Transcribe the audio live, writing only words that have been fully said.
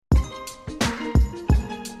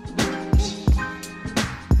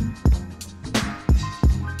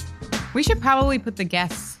We should probably put the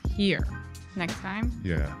guests here next time.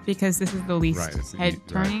 Yeah. Because this is the least head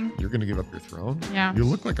turning. Right. You're going to give up your throne? Yeah. You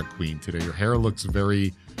look like a queen today. Your hair looks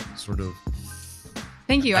very sort of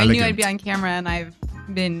Thank you. elegant. I knew I'd be on camera, and I've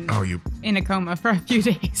been in a coma for a few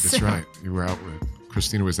days. That's right. You were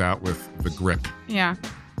Christina was out with the grip. Yeah.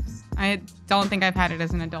 I don't think I've had it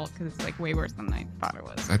as an adult because it's like way worse than I thought it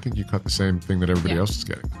was. I think you caught the same thing that everybody else is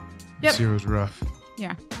getting. Yep. Zero's rough.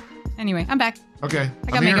 Yeah. Anyway, I'm back. Okay.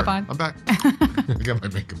 I got makeup on. I'm back. I got my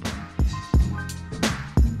makeup on.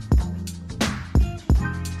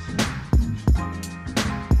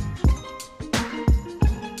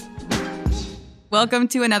 Welcome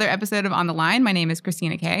to another episode of On the Line. My name is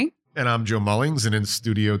Christina Kay. And I'm Joe Mullings. And in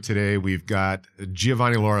studio today, we've got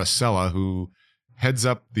Giovanni Lauricella, who heads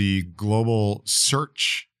up the global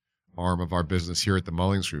search arm of our business here at the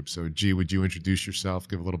Mullings Group. So, G, would you introduce yourself,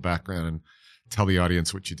 give a little background, and tell the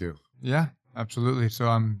audience what you do? Yeah, absolutely. So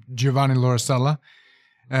I'm Giovanni Lauricella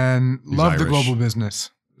and love the global business.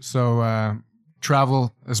 So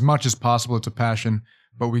travel as much as possible. It's a passion,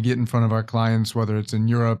 but we get in front of our clients, whether it's in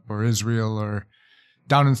Europe or Israel or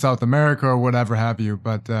down in South America or whatever have you.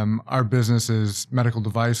 But our business is medical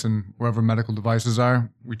device, and wherever medical devices are,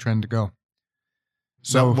 we trend to go.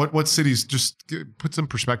 So what cities, just put some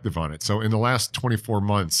perspective on it. So in the last 24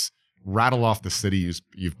 months, rattle off the cities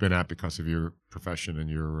you've been at because of your profession and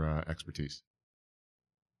your expertise.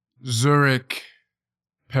 Zurich,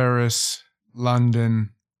 Paris, London,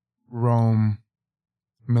 Rome,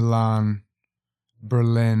 Milan,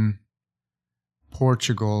 Berlin,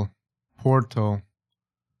 Portugal, Porto,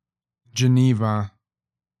 Geneva,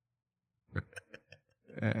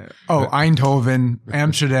 Eindhoven,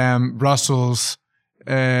 Amsterdam, Brussels,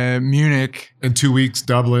 Munich. In 2 weeks,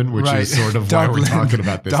 Dublin, which is sort of why we're talking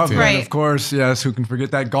about this Dublin, too. Right. Of course, yes. Who can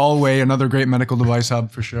forget that? Galway, another great medical device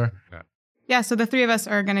hub for sure. Yeah, so the three of us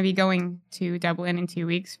are going to be going to Dublin in 2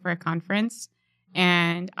 weeks for a conference.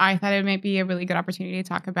 And I thought it might be a really good opportunity to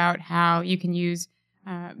talk about how you can use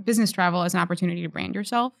business travel as an opportunity to brand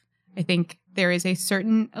yourself. I think there is a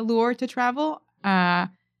certain allure to travel and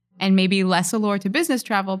maybe less allure to business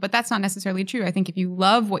travel, but that's not necessarily true. I think if you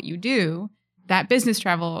love what you do, that business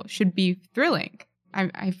travel should be thrilling.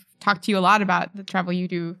 I've talked to you a lot about the travel you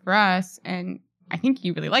do for us, and I think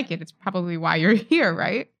you really like it. It's probably why you're here,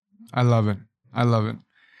 right? I love it. I love it.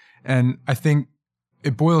 And I think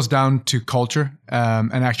it boils down to culture.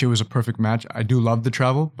 And actually, it was a perfect match. I do love the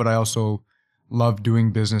travel, but I also love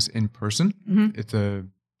doing business in person. Mm-hmm.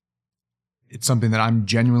 It's something that I'm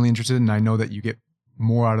genuinely interested in. And I know that you get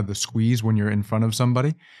more out of the squeeze when you're in front of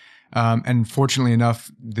somebody. And fortunately enough,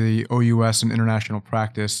 the OUS and international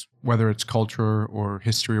practice, whether it's culture or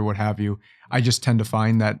history or what have you, I just tend to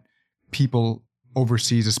find that people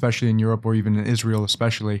overseas, especially in Europe or even in Israel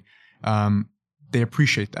especially, they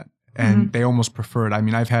appreciate that. And they almost prefer it. I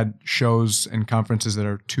mean, I've had shows and conferences that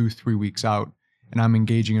are 2-3 weeks out, and I'm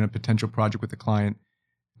engaging in a potential project with a client,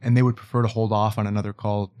 and they would prefer to hold off on another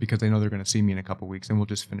call because they know they're going to see me in a couple of weeks, and we'll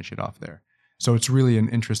just finish it off there. So it's really an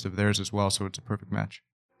interest of theirs as well, so it's a perfect match.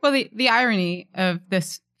 Well, the irony of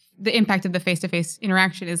this, the impact of the face-to-face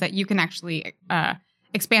interaction is that you can actually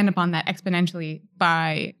expand upon that exponentially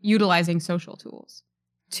by utilizing social tools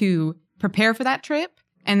to prepare for that trip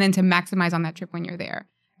and then to maximize on that trip when you're there.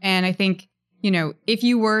 And I think, if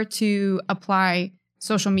you were to apply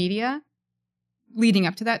social media leading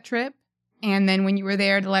up to that trip, and then when you were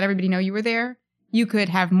there to let everybody know you were there, you could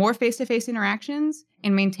have more face-to-face interactions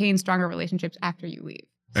and maintain stronger relationships after you leave.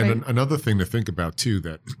 So And another thing to think about too,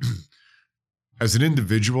 that as an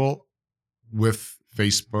individual with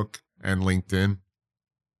Facebook and LinkedIn,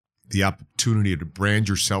 the opportunity to brand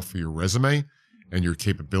yourself for your resume and your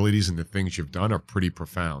capabilities and the things you've done are pretty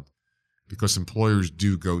profound because employers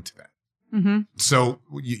do go to that. Mm-hmm. So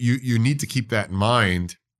you need to keep that in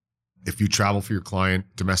mind if you travel for your client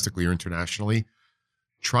domestically or internationally.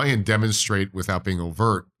 Try and demonstrate without being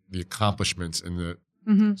overt the accomplishments and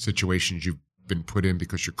the situations you've been put in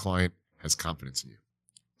because your client has confidence in you.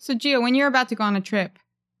 So Gio, when you're about to go on a trip,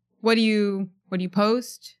 what do you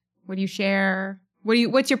post? What do you share?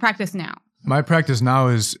 What's your practice now? My practice now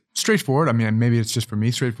is straightforward. I mean, maybe it's just for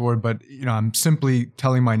me straightforward, but I'm simply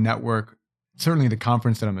telling my network, certainly the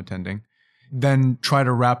conference that I'm attending, then try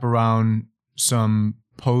to wrap around some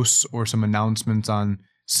posts or some announcements on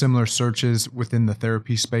similar searches within the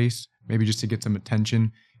therapy space, maybe just to get some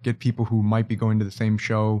attention, get people who might be going to the same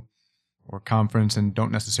show or conference and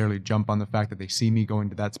don't necessarily jump on the fact that they see me going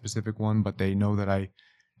to that specific one, but they know that I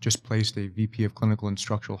just placed a VP of clinical and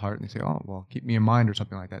structural heart, and they say, oh, well, keep me in mind or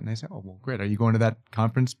something like that. And they say, oh, well, great. Are you going to that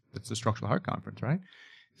conference? It's the structural heart conference, right?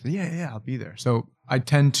 So yeah, I'll be there. So I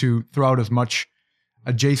tend to throw out as much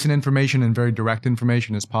adjacent information and very direct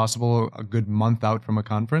information as possible a good month out from a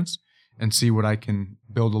conference and see what I can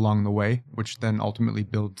build along the way, which then ultimately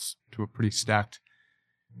builds to a pretty stacked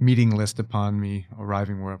meeting list upon me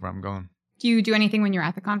arriving wherever I'm going. Do you do anything when you're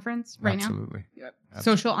at the conference right Absolutely. now? Yep.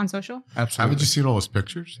 Absolutely. On social? Absolutely. Haven't you seen all those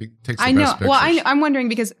pictures? He takes the I know. best pictures. Well, I'm wondering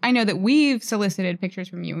because I know that we've solicited pictures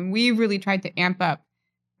from you and we've really tried to amp up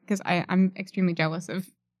because I'm extremely jealous of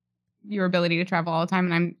your ability to travel all the time.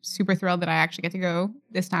 And I'm super thrilled that I actually get to go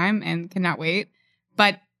this time and cannot wait.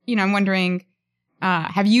 But, I'm wondering,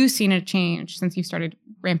 have you seen a change since you started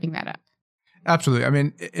ramping that up? Absolutely. I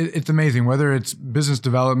mean, it's amazing whether it's business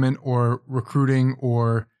development or recruiting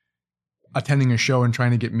or attending a show and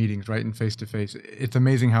trying to get meetings, right, and face-to-face. It's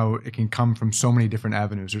amazing how it can come from so many different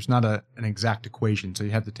avenues. There's not an exact equation, so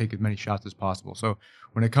you have to take as many shots as possible. So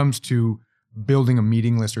when it comes to building a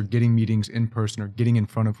meeting list or getting meetings in person or getting in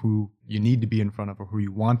front of who you need to be in front of or who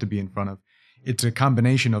you want to be in front of, it's a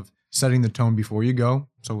combination of setting the tone before you go,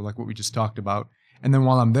 so like what we just talked about, and then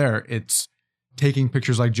while I'm there, it's taking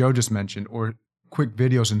pictures like Joe just mentioned or quick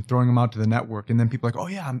videos and throwing them out to the network, and then people are like, oh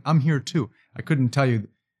yeah, I'm here too. I couldn't tell you.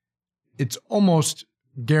 It's almost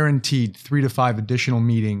guaranteed 3 to 5 additional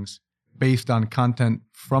meetings based on content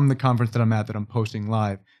from the conference that I'm at that I'm posting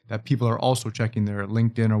live that people are also checking their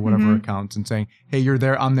LinkedIn or whatever accounts and saying, hey, you're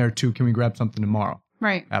there, I'm there too. Can we grab something tomorrow?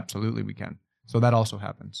 Right. Absolutely, we can. So that also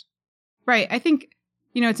happens. Right. I think,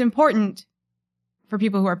 it's important for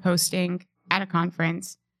people who are posting at a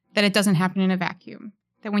conference that it doesn't happen in a vacuum.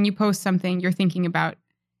 That when you post something, you're thinking about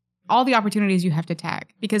all the opportunities you have to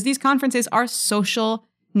tag because these conferences are social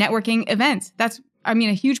networking events. A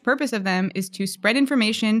huge purpose of them is to spread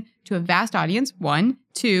information to a vast audience. 1,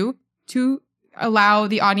 2, to allow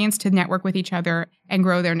the audience to network with each other and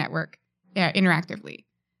grow their network interactively.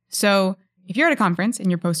 So if you're at a conference and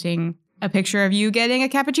you're posting a picture of you getting a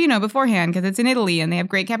cappuccino beforehand because it's in Italy and they have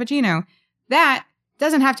great cappuccino, that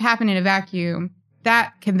doesn't have to happen in a vacuum.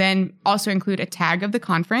 That can then also include a tag of the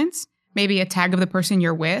conference, maybe a tag of the person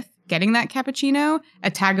you're with getting that cappuccino, a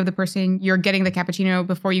tag of the person you're getting the cappuccino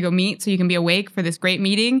before you go meet so you can be awake for this great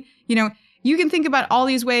meeting. You can think about all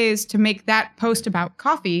these ways to make that post about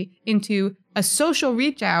coffee into a social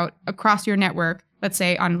reach out across your network, let's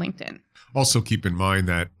say on LinkedIn. Also keep in mind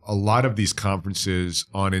that a lot of these conferences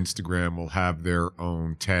on Instagram will have their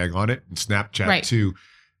own tag on it and Snapchat too.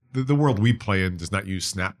 The world we play in does not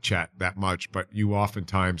use Snapchat that much, but you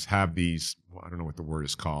oftentimes have these, I don't know what the word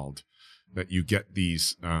is called, that you get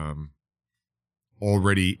these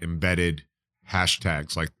already embedded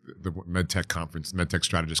hashtags like the MedTech conference, MedTech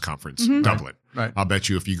Strategist Conference, Dublin. Right. I'll bet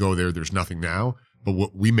you if you go there, there's nothing now. But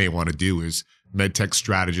what we may want to do is MedTech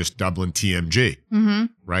Strategist Dublin TMG,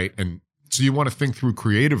 right? And so you want to think through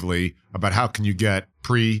creatively about how can you get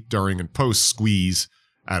pre, during, and post squeeze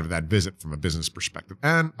out of that visit from a business perspective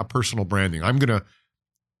and a personal branding. I'm going to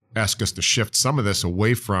ask us to shift some of this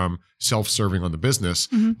away from self-serving on the business,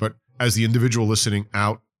 but as the individual listening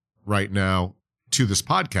out right now to this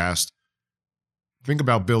podcast, think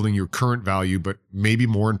about building your current value, but maybe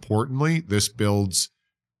more importantly, this builds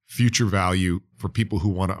future value for people who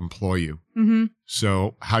want to employ you.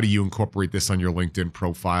 So how do you incorporate this on your LinkedIn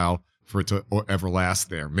profile for it to ever last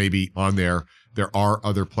there? Maybe on there are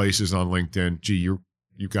other places on LinkedIn. Gee,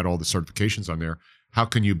 you've got all the certifications on there. How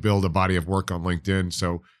can you build a body of work on LinkedIn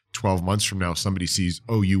so 12 months from now, somebody sees,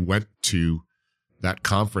 oh, you went to that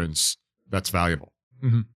conference, that's valuable.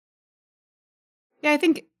 Yeah, I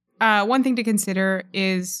think one thing to consider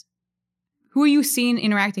is who are you seen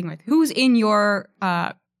interacting with? Who's in your,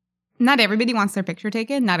 not everybody wants their picture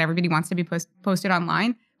taken. Not everybody wants to be posted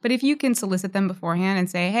online. But if you can solicit them beforehand and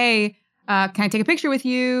say, hey, can I take a picture with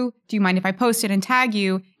you? Do you mind if I post it and tag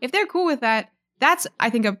you? If they're cool with that, that's, I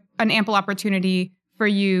think, an ample opportunity for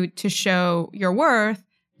you to show your worth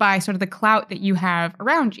by sort of the clout that you have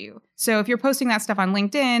around you. So if you're posting that stuff on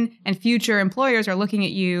LinkedIn and future employers are looking at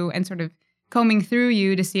you and sort of combing through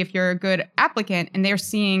you to see if you're a good applicant and they're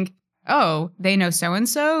seeing, oh, they know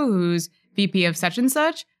so-and-so who's VP of such and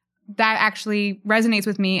such, that actually resonates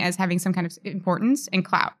with me as having some kind of importance and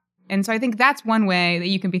clout. And so I think that's one way that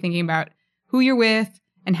you can be thinking about who you're with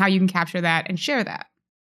and how you can capture that and share that.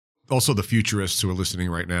 Also, the futurists who are listening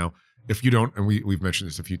right now, if you don't, and we've mentioned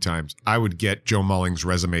this a few times, I would get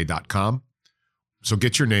joemullingsresume.com. So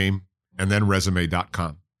get your name and then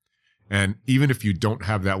resume.com. And even if you don't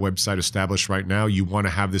have that website established right now, you want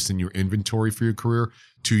to have this in your inventory for your career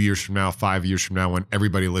 2 years from now, 5 years from now, when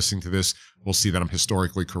everybody listening to this will see that I'm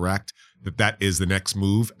historically correct, that is the next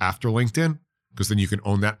move after LinkedIn, because then you can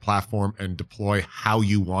own that platform and deploy how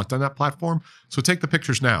you want on that platform. So take the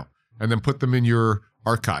pictures now and then put them in your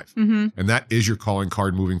archive. And that is your calling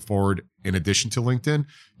card moving forward. In addition to LinkedIn,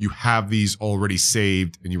 you have these already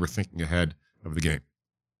saved and you were thinking ahead of the game.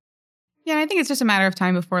 Yeah, I think it's just a matter of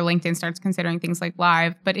time before LinkedIn starts considering things like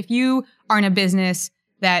live. But if you are in a business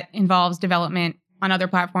that involves development on other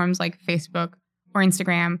platforms like Facebook or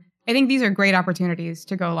Instagram, I think these are great opportunities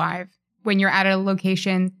to go live. When you're at a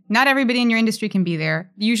location, not everybody in your industry can be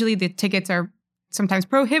there. Usually the tickets are sometimes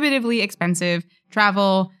prohibitively expensive.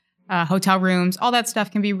 Travel, hotel rooms, all that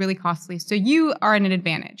stuff can be really costly. So you are at an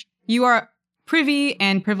advantage. You are privy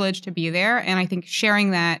and privileged to be there. And I think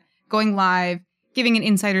sharing that, going live, giving an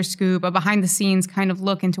insider scoop, a behind the scenes kind of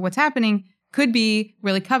look into what's happening could be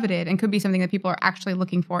really coveted and could be something that people are actually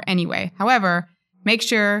looking for anyway. However, make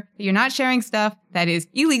sure that you're not sharing stuff that is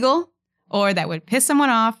illegal or that would piss someone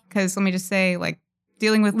off, because let me just say, like,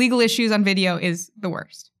 dealing with legal issues on video is the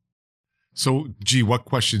worst. So, G, what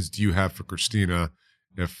questions do you have for Christina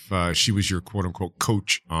if she was your quote-unquote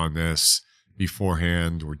coach on this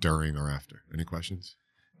beforehand or during or after? Any questions?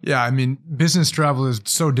 Yeah, I mean, business travel is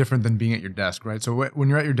so different than being at your desk, right? So when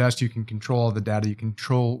you're at your desk, you can control all the data, you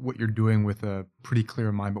control what you're doing with a pretty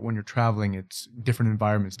clear mind. But when you're traveling, it's different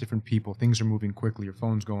environments, different people, things are moving quickly, your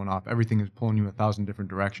phone's going off, everything is pulling you 1,000 different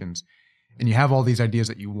directions. And you have all these ideas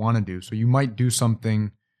that you want to do. So you might do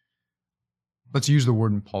something, let's use the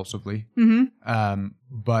word impulsively,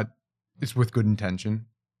 but it's with good intention.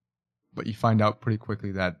 But you find out pretty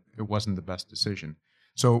quickly that it wasn't the best decision.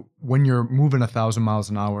 So when you're moving 1,000 miles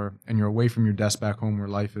an hour and you're away from your desk back home where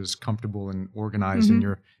life is comfortable and organized and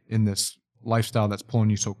you're in this lifestyle that's pulling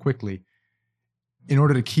you so quickly, in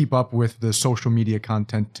order to keep up with the social media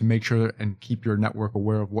content, to make sure and keep your network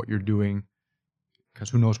aware of what you're doing, because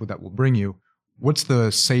who knows what that will bring you, what's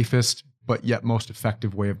the safest but yet most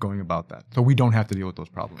effective way of going about that? So we don't have to deal with those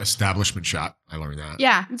problems. Establishment shot. I learned that.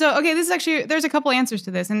 Yeah. So, okay, this is actually, there's a couple answers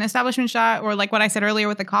to this. An establishment shot, or like what I said earlier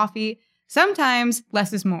with the coffee, sometimes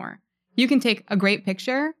less is more. You can take a great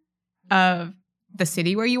picture of the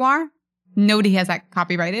city where you are. Nobody has that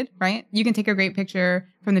copyrighted, right? You can take a great picture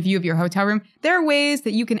from the view of your hotel room. There are ways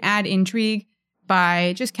that you can add intrigue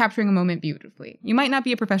by just capturing a moment beautifully. You might not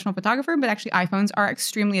be a professional photographer, but actually iPhones are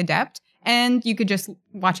extremely adept. And you could just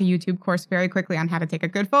watch a YouTube course very quickly on how to take a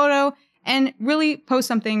good photo and really post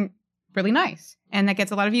something really nice. And that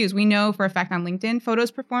gets a lot of views. We know for a fact on LinkedIn,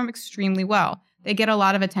 photos perform extremely well. They get a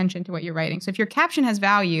lot of attention to what you're writing. So if your caption has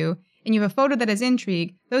value and you have a photo that has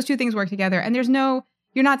intrigue, those two things work together. And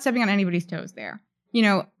you're not stepping on anybody's toes there. You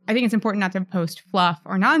know, I think it's important not to post fluff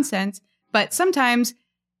or nonsense, but sometimes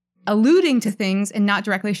alluding to things and not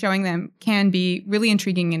directly showing them can be really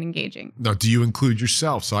intriguing and engaging. Now, do you include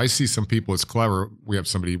yourself? So I see some people, it's clever. We have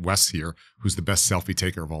somebody, Wes here, who's the best selfie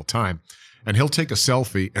taker of all time. And he'll take a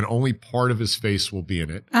selfie and only part of his face will be in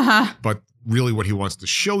it. But really what he wants to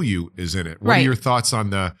show you is in it. What are your thoughts on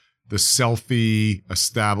the selfie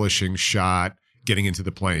establishing shot, getting into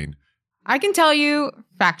the plane? I can tell you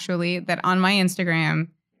factually that on my Instagram,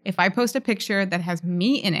 if I post a picture that has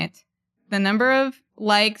me in it, the number of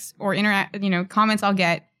likes or comments I'll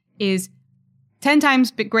get is 10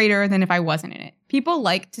 times greater than if I wasn't in it. People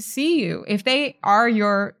like to see you. If they are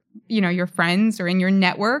your friends or in your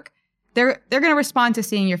network, they're going to respond to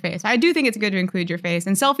seeing your face. I do think it's good to include your face,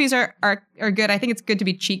 and selfies are good. I think it's good to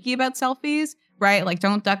be cheeky about selfies, right? Like,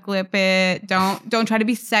 don't duck lip it. Don't try to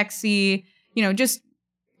be sexy. Just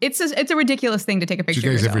it's a ridiculous thing to take a picture. Did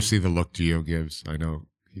you guys of yourself. ever see the look Gio gives? I know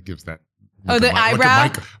he gives that. Oh, the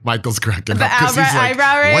eyebrow? Michael's cracking the up because he's like,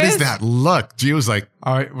 eyebrow raise? what is that look? Gio's like,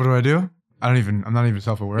 all right, what do I do? I'm not even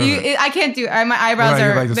self-aware of it. I can't do my eyebrows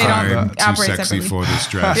they don't I'm operate too sexy separately. for this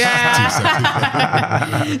dress.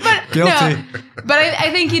 Yeah. Too sexy. But Guilty. But I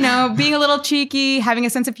think, being a little cheeky, having a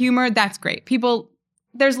sense of humor, that's great.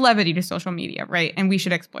 There's levity to social media, right? And we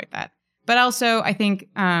should exploit that. But also, I think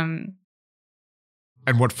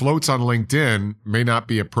and what floats on LinkedIn may not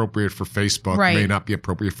be appropriate for Facebook, may not be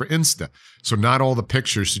appropriate for Insta. So not all the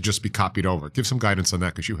pictures should just be copied over. Give some guidance on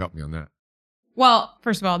that, because you helped me on that. Well,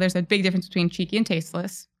 first of all, there's a big difference between cheeky and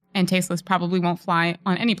tasteless. And tasteless probably won't fly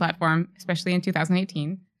on any platform, especially in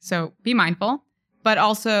 2018. So be mindful. But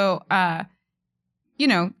also,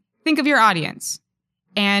 think of your audience.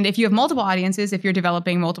 And if you have multiple audiences, if you're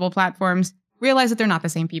developing multiple platforms, realize that they're not the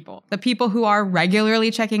same people. The people who are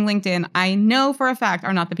regularly checking LinkedIn, I know for a fact,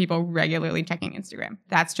 are not the people regularly checking Instagram.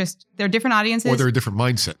 That's just, they're different audiences. Or they're a different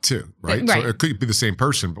mindset too, right? Right. So it could be the same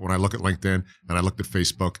person, but when I look at LinkedIn and I look at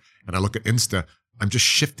Facebook and I look at Insta, I'm just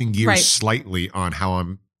shifting gears slightly on how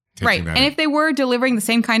I'm taking that. And if they were delivering the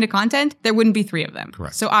same kind of content, there wouldn't be 3 of them.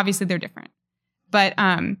 Correct. So obviously they're different. But,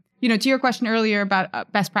 to your question earlier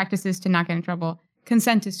about best practices to not get in trouble,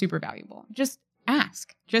 consent is super valuable. Just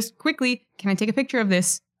ask. Just quickly, can I take a picture of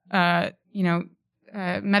this,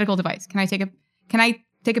 medical device? Can I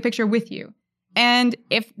take a picture with you? And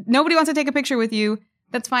if nobody wants to take a picture with you,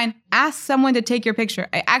 that's fine. Ask someone to take your picture.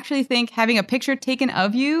 I actually think having a picture taken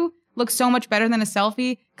of you looks so much better than a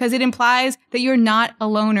selfie because it implies that you're not a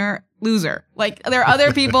loner loser. Like, there are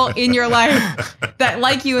other people in your life that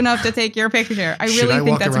like you enough to take your picture. I really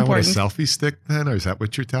think that's important. Should I walk around with a selfie stick then? Or is that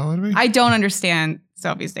what you're telling me? I don't understand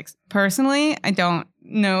selfie sticks. Personally, I don't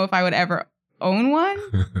know if I would ever own one,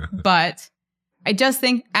 but I just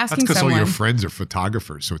think asking someone. That's because all your friends are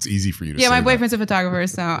photographers, so it's easy for you to say. Yeah, my boyfriend's a photographer,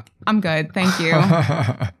 so I'm good. Thank you.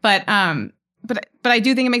 But I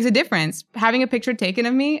do think it makes a difference. Having a picture taken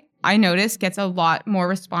of me, I notice, gets a lot more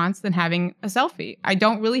response than having a selfie. I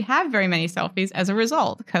don't really have very many selfies as a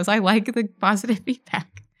result because I like the positive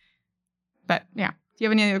feedback. But yeah. Do you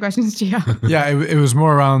have any other questions, Gio? Yeah, it was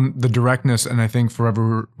more around the directness, and I think for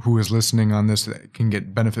everyone who is listening on this can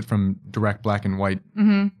get benefit from direct black and white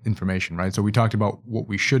information, right? So we talked about what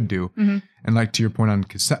we should do, and like to your point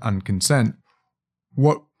on consent,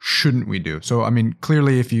 what shouldn't we do? So, I mean,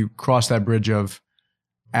 clearly if you cross that bridge of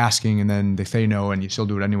asking and then they say no and you still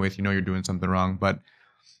do it anyway if you know you're doing something wrong, but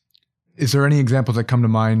is there any examples that come to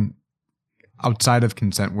mind outside of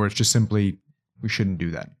consent where it's just simply we shouldn't do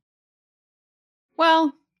that?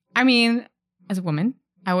 Well, I mean, as a woman,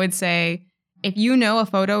 I would say if you know a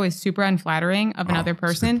photo is super unflattering of another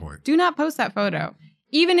person, do not post that photo.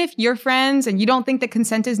 Even if you're friends and you don't think that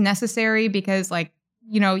consent is necessary because, like,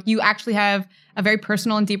 you know, you actually have a very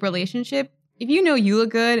personal and deep relationship. If you know you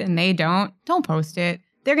look good and they don't post it.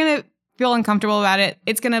 They're going to feel uncomfortable about it.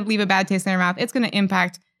 It's going to leave a bad taste in their mouth. It's going to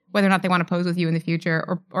impact whether or not they want to pose with you in the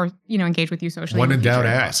future or engage with you socially. When in doubt,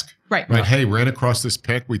 ask. Right. Hey, ran across this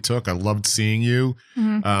pic we took. I loved seeing you.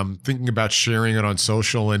 Thinking about sharing it on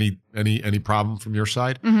social. Any problem from your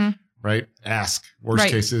side? Right. Ask. Worst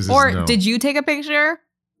case is no. Did you take a picture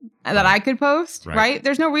that I could post? Right.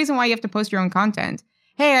 There's no reason why you have to post your own content.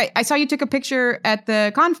 Hey, I saw you took a picture at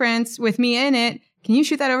the conference with me in it. Can you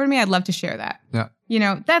shoot that over to me? I'd love to share that. Yeah. You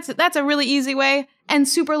know, that's a really easy way and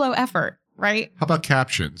super low effort. Right. How about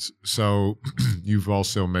captions? So you've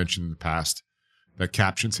also mentioned in the past that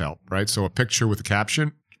captions help, right? So a picture with a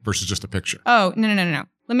caption versus just a picture. Oh, no.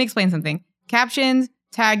 Let me explain something. Captions,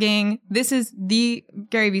 tagging, this is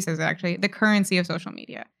Gary Vee says it actually, the currency of social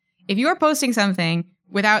media. If you are posting something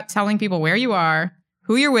without telling people where you are,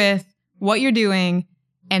 who you're with, what you're doing,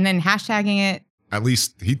 and then hashtagging it. At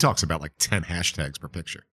least he talks about like 10 hashtags per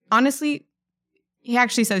picture. Honestly, he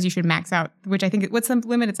actually says you should max out, which I think, what's the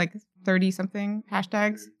limit? It's like 30 something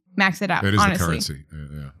hashtags. Max it out. It is honestly. The currency.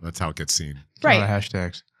 Yeah, that's how it gets seen. Right. A lot of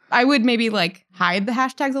hashtags. I would maybe like hide the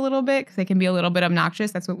hashtags a little bit because they can be a little bit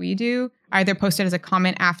obnoxious. That's what we do. Either post it as a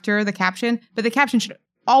comment after the caption, but the caption should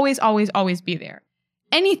always, always, always be there.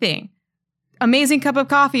 Anything. Amazing cup of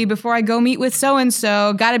coffee before I go meet with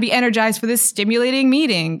so-and-so. Got to be energized for this stimulating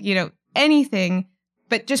meeting. You know, anything.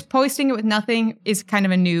 But just posting it with nothing is kind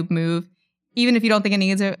of a noob move. Even if you don't think it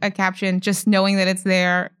needs a caption, just knowing that it's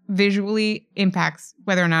there visually impacts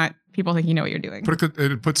whether or not people think you know what you're doing. But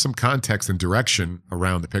it puts some context and direction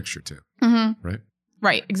around the picture too, right?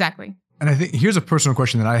 Right, exactly. And I think here's a personal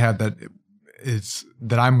question that I had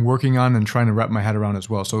that I'm working on and trying to wrap my head around as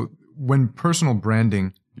well. So when personal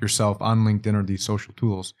branding yourself on LinkedIn or these social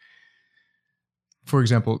tools, for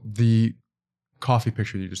example, the coffee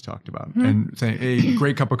picture you just talked about and saying, hey,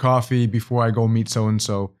 great cup of coffee before I go meet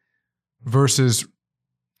so-and-so, versus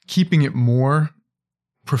keeping it more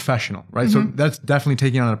professional, right? So that's definitely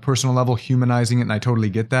taking it on a personal level, humanizing it, and I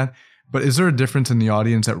totally get that. But is there a difference in the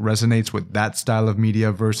audience that resonates with that style of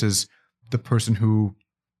media versus the person who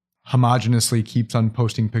homogeneously keeps on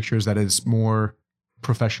posting pictures that is more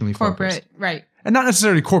professionally corporate, focused? Right. And not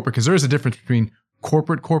necessarily corporate, because there is a difference between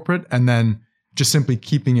corporate and then just simply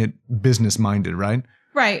keeping it business minded, right?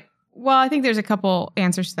 Right. Well, I think there's a couple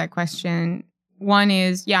answers to that question. One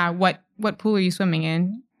is, what pool are you swimming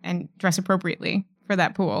in, and dress appropriately for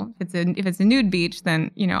that pool. If it's a nude beach,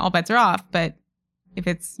 then, you know, all bets are off. But if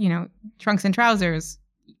it's, you know, trunks and trousers,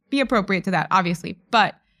 be appropriate to that, obviously.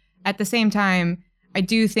 But at the same time, I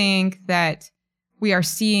do think that we are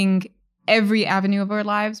seeing every avenue of our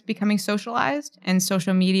lives becoming socialized, and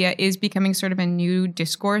social media is becoming sort of a new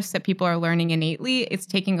discourse that people are learning innately. It's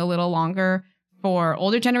taking a little longer for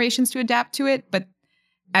older generations to adapt to it, but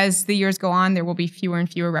as the years go on, there will be fewer and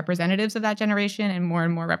fewer representatives of that generation and more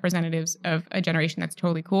representatives of a generation that's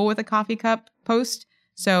totally cool with a coffee cup post.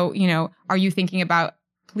 So, you know, are you thinking about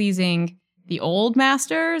pleasing the old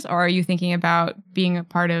masters, or are you thinking about being a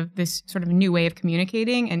part of this sort of new way of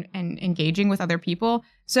communicating and engaging with other people?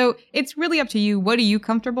 So it's really up to you. What are you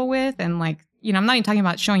comfortable with? And like, I'm not even talking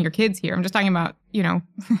about showing your kids here. I'm just talking about,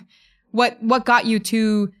 what got you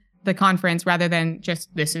to the conference rather than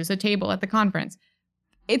just this is a table at the conference.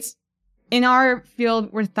 It's in our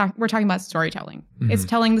field, we're talking about storytelling. Mm-hmm. It's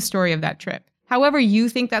telling the story of that trip. However you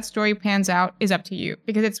think that story pans out is up to you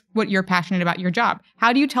because it's what you're passionate about, your job.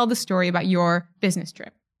 How do you tell the story about your business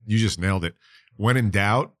trip? You just nailed it. When in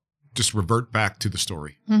doubt, just revert back to the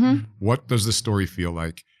story. Mm-hmm. What does the story feel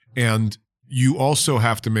like? And you also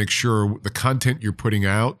have to make sure the content you're putting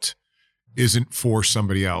out isn't for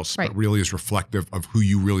somebody else, right, but really is reflective of who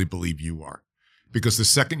you really believe you are. Because the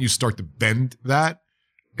second you start to bend that,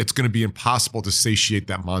 it's going to be impossible to satiate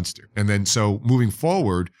that monster. And then so moving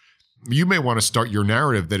forward, you may want to start your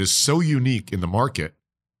narrative that is so unique in the market,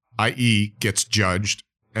 i.e. gets judged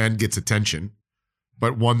and gets attention,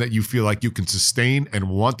 but one that you feel like you can sustain and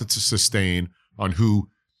want it to sustain on who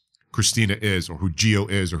Christina is or who Gio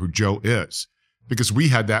is or who Joe is. Because we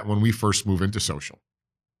had that when we first moved into social.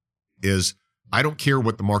 Is I don't care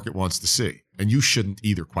what the market wants to see. And you shouldn't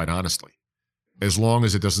either, quite honestly, as long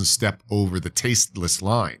as it doesn't step over the tasteless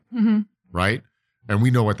line, mm-hmm, right? And we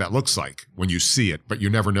know what that looks like when you see it, but you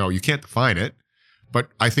never know. You can't define it. But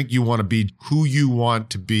I think you want to be who you want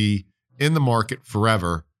to be in the market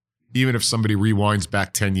forever, even if somebody rewinds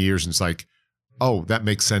back 10 years and it's like, oh, that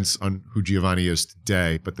makes sense on who Giovanni is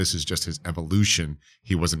today, but this is just his evolution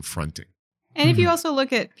he wasn't fronting. And if you also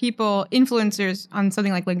look at people, influencers on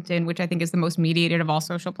something like LinkedIn, which I think is the most mediated of all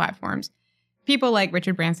social platforms, people like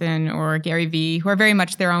Richard Branson or Gary Vee, who are very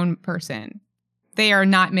much their own person, they are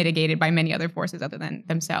not mitigated by many other forces other than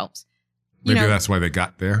themselves. Maybe that's why they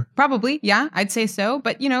got there. Probably, yeah, I'd say so.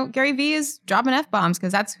 But, Gary Vee is dropping F-bombs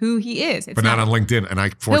because that's who he is. But not on LinkedIn, and I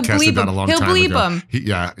forecasted that a long time ago. He'll bleep them. He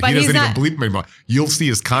doesn't even bleep them anymore. You'll see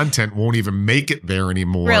his content won't even make it there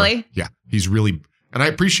anymore. Really? Yeah, he's really... And I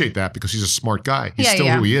appreciate that because he's a smart guy. He's still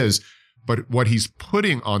who he is. But what he's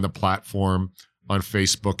putting on the platform on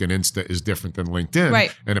Facebook and Insta is different than LinkedIn.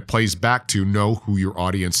 Right. And it plays back to know who your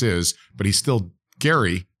audience is. But he's still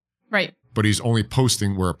Gary. Right. But he's only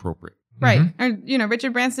posting where appropriate. Right. Mm-hmm.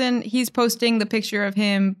 Richard Branson, he's posting the picture of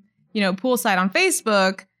him, poolside on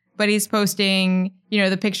Facebook, but he's posting,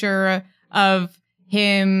 the picture of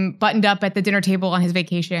him buttoned up at the dinner table on his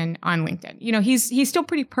vacation on LinkedIn. He's still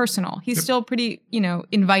pretty personal. He's still pretty,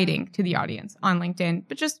 inviting to the audience on LinkedIn,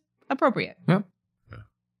 but just appropriate. Yep. Yeah.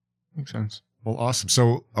 Makes sense. Well, awesome.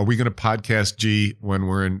 So are we going to podcast G when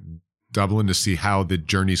we're in Dublin to see how the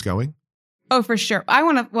journey's going? Oh, for sure.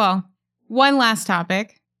 One last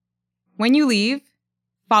topic. When you leave,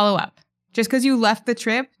 follow up. Just because you left the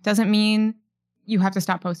trip doesn't mean you have to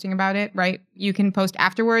stop posting about it, right? You can post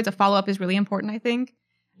afterwards. A follow-up is really important, I think,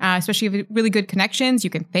 especially if you have really good connections.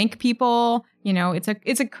 You can thank people.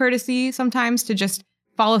 It's a courtesy sometimes to just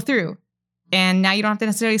follow through. And now you don't have to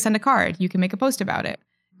necessarily send a card. You can make a post about it.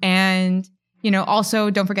 And,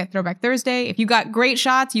 also don't forget Throwback Thursday. If you got great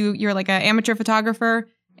shots, you're like an amateur photographer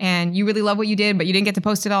and you really love what you did, but you didn't get to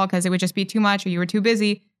post it all because it would just be too much or you were too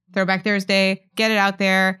busy. Throwback Thursday, get it out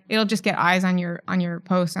there. It'll just get eyes on your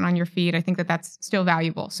posts and on your feed. I think that's still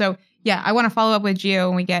valuable. So yeah, I want to follow up with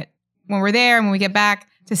Gio when we're there and when we get back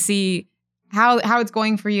to see how it's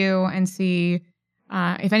going for you and see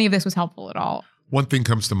if any of this was helpful at all. One thing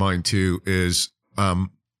comes to mind too is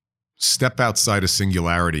step outside of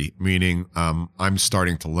singularity, meaning I'm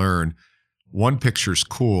starting to learn one picture's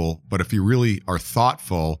cool, but if you really are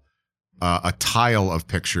thoughtful, a tile of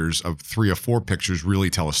pictures of 3 or 4 pictures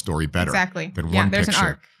really tell a story better than one there's picture. An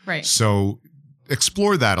arc, right? So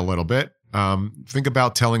explore that a little bit. Think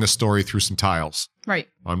about telling a story through some tiles. Right.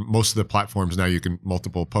 On most of the platforms now, you can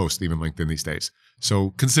multiple post, even LinkedIn these days.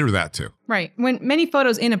 So consider that too. Right. When many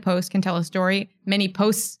photos in a post can tell a story, many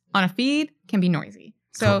posts on a feed can be noisy.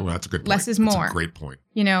 So that's a good point. Less is more. That's a great point.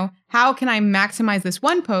 How can I maximize this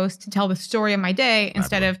one post to tell the story of my day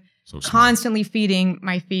instead of constantly feeding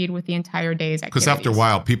my feed with the entire day's activities? Because after a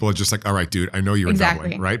while, people are just like, all right, dude, I know you're in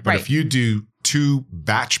Dublin, right? But if you do 2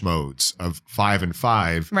 batch modes of 5 and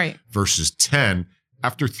 5 versus 10,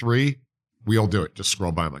 after 3, we all do it. Just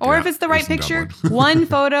scroll by. Or if it's the right picture, one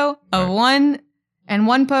photo of one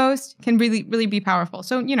post can really, really be powerful.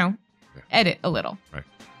 So, edit a little. Right.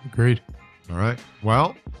 Agreed. All right.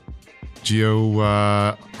 Well,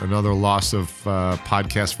 Gio, another loss of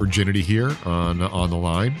podcast virginity here on the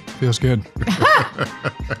line. Feels good.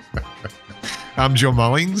 I'm Joe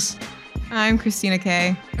Mullings. I'm Christina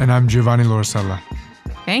Kay. And I'm Giovanni Lorcella.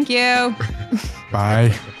 Thank you.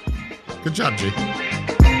 Bye. Good job, G.